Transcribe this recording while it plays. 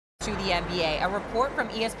To the NBA, a report from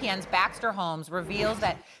ESPN's Baxter Holmes reveals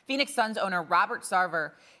that Phoenix Suns owner Robert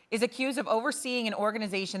Sarver is accused of overseeing an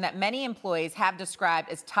organization that many employees have described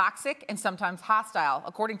as toxic and sometimes hostile.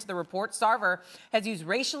 According to the report, Sarver has used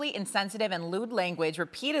racially insensitive and lewd language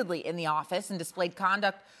repeatedly in the office and displayed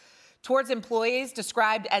conduct towards employees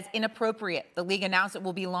described as inappropriate. The league announced it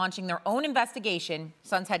will be launching their own investigation.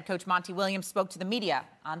 Suns head coach Monty spoke to the media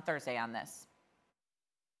on Thursday on this.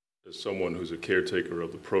 As someone who's a caretaker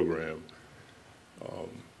of the program,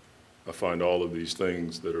 I find all of these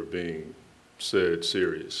things that are being said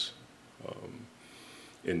serious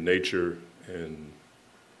in nature, and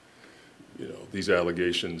these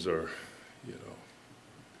allegations are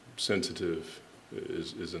sensitive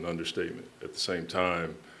is an understatement. At the same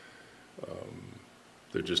time,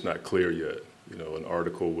 they're just not clear yet. An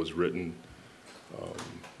article was written,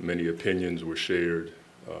 many opinions were shared,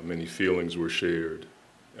 many feelings were shared.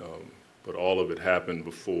 But all of it happened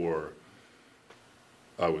before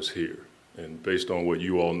I was here. And based on what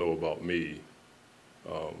you all know about me,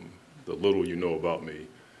 the little you know about me,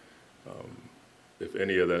 if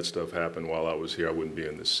any of that stuff happened while I was here, I wouldn't be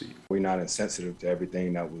in this seat. We're not insensitive to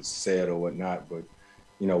everything that was said or whatnot, but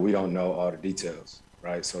we don't know all the details,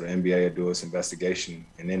 right? So the NBA will do its investigation,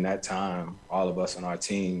 and in that time, all of us on our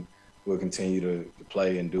team will continue to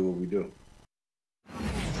play and do what we do.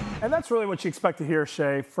 And that's really what you expect to hear,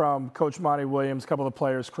 Shay, from Coach Monty Williams, a couple of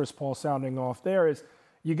players, Chris Paul sounding off there, is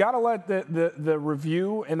you got to let the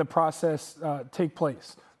review and the process take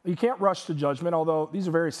place. You can't rush to judgment, although these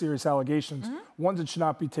are very serious allegations, ones that should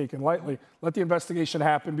not be taken lightly. Let the investigation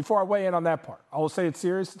happen. Before I weigh in on that part, I will say it's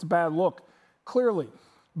serious. It's a bad look, clearly.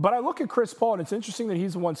 But I look at Chris Paul, and it's interesting that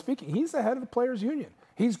he's the one speaking. He's the head of the players' union.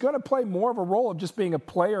 He's going to play more of a role of just being a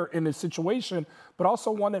player in this situation, but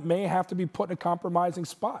also one that may have to be put in a compromising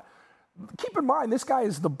spot. Keep in mind, this guy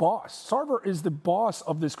is the boss. Sarver is the boss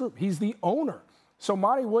of this group. He's the owner. So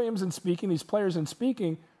Monty Williams in speaking, these players in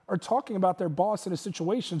speaking, are talking about their boss in a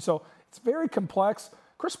situation. So it's very complex.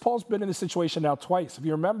 Chris Paul's been in this situation now twice. If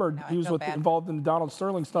you remember, he was involved in the Donald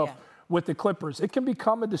Sterling stuff with the Clippers. It can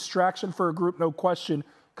become a distraction for a group, no question,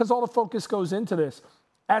 because all the focus goes into this,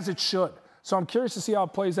 as it should. So I'm curious to see how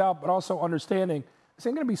it plays out, but also understanding this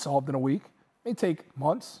ain't going to be solved in a week. It may take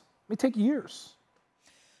months. It may take years.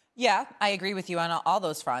 Yeah, I agree with you on all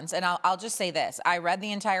those fronts. And I'll just say this. I read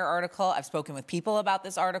the entire article. I've spoken with people about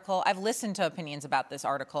this article. I've listened to opinions about this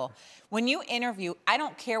article. When you interview, I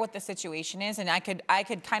don't care what the situation is, and I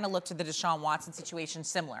could kind of look to the Deshaun Watson situation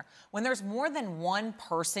similar. When there's more than one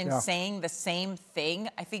person saying the same thing,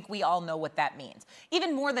 I think we all know what that means.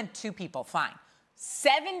 Even more than two people, fine.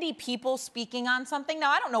 70 people speaking on something.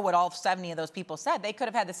 Now, I don't know what all 70 of those people said. They could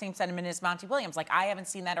have had the same sentiment as Monty Williams. Like, I haven't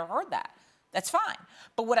seen that or heard that. That's fine.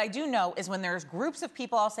 But what I do know is when there's groups of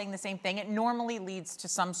people all saying the same thing, it normally leads to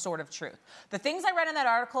some sort of truth. The things I read in that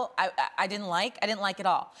article, I didn't like. I didn't like at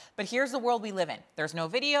all. But here's the world we live in. There's no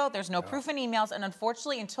video. There's no proof in emails. And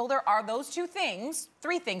unfortunately, until there are those two things,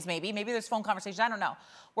 three things maybe there's phone conversation, I don't know,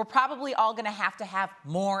 we're probably all going to have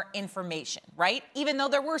more information, right? Even though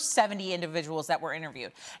there were 70 individuals that were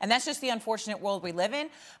interviewed. And that's just the unfortunate world we live in.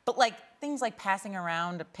 But like things like passing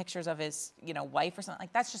around pictures of his, wife or something,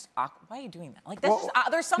 like that's just awkward. Why are you doing that? Like that's just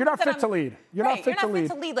there's something you're not fit to lead. You're not fit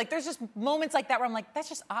to lead. Like there's just moments like that where I'm like, that's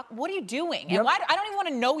just awkward. What are you doing? And why? I don't even want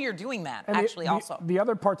to know you're doing that. And the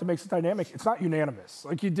other part that makes it dynamic, it's not unanimous.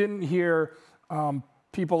 Like you didn't hear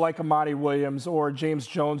people like Monty Williams or James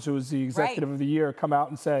Jones, who was the executive of the year, come out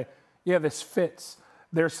and say, yeah, this fits.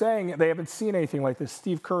 They're saying they haven't seen anything like this.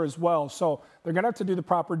 Steve Kerr as well. So they're going to have to do the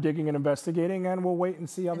proper digging and investigating, and we'll wait and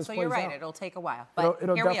see how this plays out. So you're right. It'll take a while. But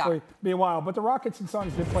it'll definitely be a while. But the Rockets and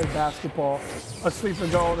Suns did play basketball asleep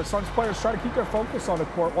and go. The Suns players try to keep their focus on the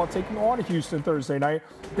court while taking on Houston Thursday night.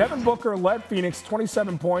 Devin Booker led Phoenix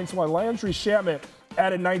 27 points, while Landry Shamet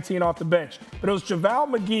added 19 off the bench. But it was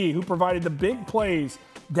JaVale McGee who provided the big plays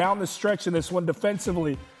down the stretch in this one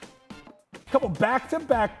defensively. A couple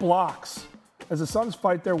back-to-back blocks as the Suns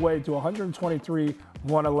fight their way to a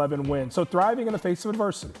 123-111 win. So thriving in the face of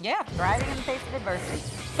adversity. Yeah, thriving in the face of adversity.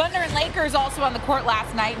 Thunder and Lakers also on the court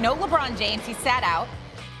last night. No LeBron James. He sat out.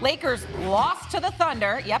 Lakers lost to the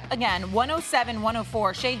Thunder. Yep, again,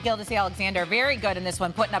 107-104. Shai Gilgeous-Alexander, very good in this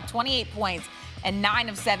one, putting up 28 points and 9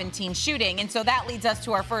 of 17 shooting. And so that leads us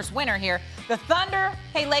to our first winner here. The Thunder,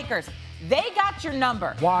 hey, Lakers, they got your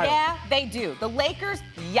number. Why? Yeah, they do. The Lakers,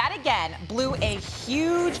 yet again, blew a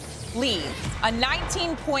huge lead, a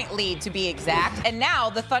 19-point lead to be exact. And now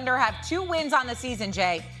the Thunder have 2 wins on the season,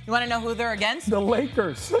 Jay. You want to know who they're against? The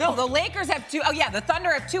Lakers. No, the Lakers have 2. Oh, yeah, the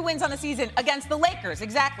Thunder have 2 wins on the season against the Lakers.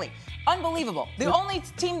 Exactly. Unbelievable. The only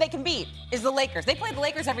team they can beat is the Lakers. They play the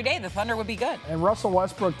Lakers every day. The Thunder would be good. And Russell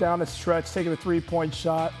Westbrook down the stretch, taking a 3-point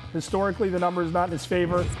shot. Historically, the number is not in his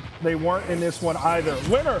favor. They weren't in this one either.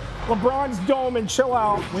 Winner, LeBron's dome, and chill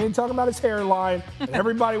out. We ain't talking about his hairline. And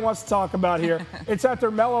everybody wants to talk about here. It's after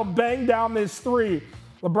Melo banged down this 3.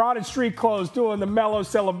 LeBron in street clothes doing the Melo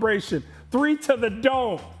celebration. 3 to the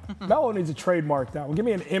dome. Melo needs a trademark that one. Give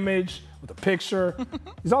me an image with a picture.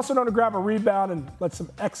 He's also known to grab a rebound and let some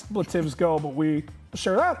expletives go, but we will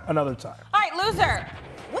share that another time. All right, loser.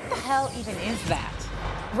 What the hell even is that?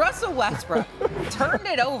 Russell Westbrook turned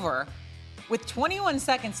it over with 21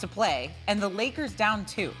 seconds to play, and the Lakers down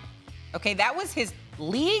 2. Okay, that was his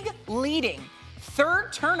league-leading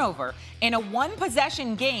 3rd turnover in a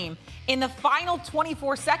 1-possession game in the final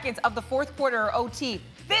 24 seconds of the 4th quarter or OT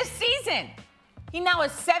this season. He now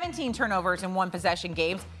has 17 turnovers in 1-possession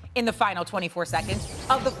games in the final 24 seconds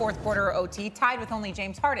of the 4th quarter or OT, tied with only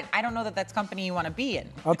James Harden. I don't know that that's company you want to be in.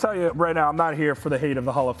 I'll tell you right now, I'm not here for the hate of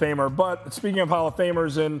the Hall of Famer, but speaking of Hall of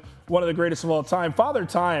Famers and one of the greatest of all time, Father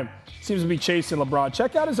Time seems to be chasing LeBron.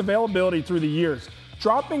 Check out his availability through the years,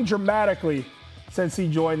 dropping dramatically since he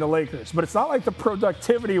joined the Lakers. But it's not like the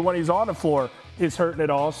productivity when he's on the floor is hurting at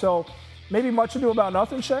all. So maybe much ado about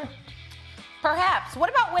nothing, Shay? Perhaps. What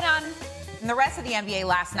about went on in the rest of the NBA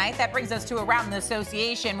last night? That brings us to Around the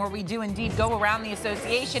Association, where we do indeed go around the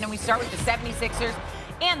association, and we start with the 76ers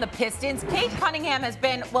and the Pistons. Cade Cunningham has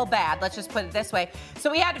been, well, bad. Let's just put it this way.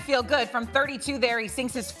 So he had to feel good. From 32 there, he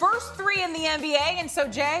sinks his first 3 in the NBA. And so,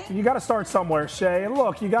 Jay? You got to start somewhere, Shay. And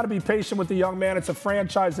look, you got to be patient with the young man. It's a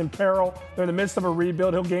franchise in peril. They're in the midst of a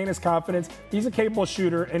rebuild. He'll gain his confidence. He's a capable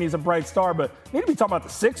shooter, and he's a bright star. But you need to be talking about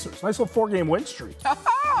the Sixers. Nice little 4-game win streak.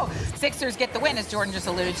 Oh, Sixers get the win, as Jordan just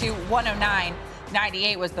alluded to.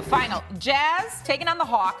 109-98 was the final. Jazz taking on the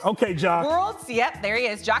Hawks. Okay, Jock. Worlds, yep, there he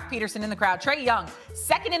is. Jock Peterson in the crowd. Trae Young,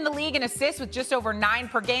 2nd in the league in assists with just over 9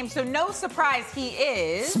 per game. So no surprise he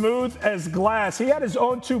is smooth as glass. He had his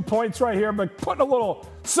own 2 points right here, but putting a little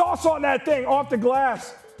sauce on that thing off the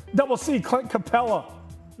glass. Double C, Clint Capella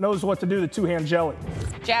knows what to do, the 2-hand jelly.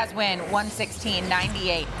 Jazz win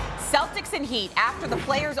 116-98. Celtics and Heat. After the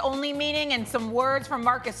players-only meeting and some words from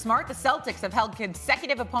Marcus Smart, the Celtics have held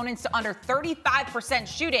consecutive opponents to under 35%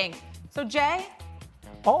 shooting. So, Jay?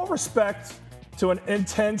 All respect to an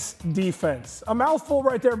intense defense. A mouthful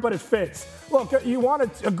right there, but it fits. Look, you want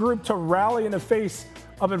a group to rally in the face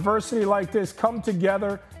of adversity like this, come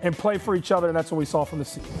together and play for each other, and that's what we saw from the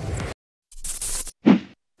season.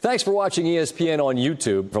 Thanks for watching ESPN on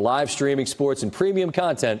YouTube. For live streaming sports and premium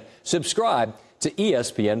content, subscribe to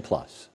ESPN+.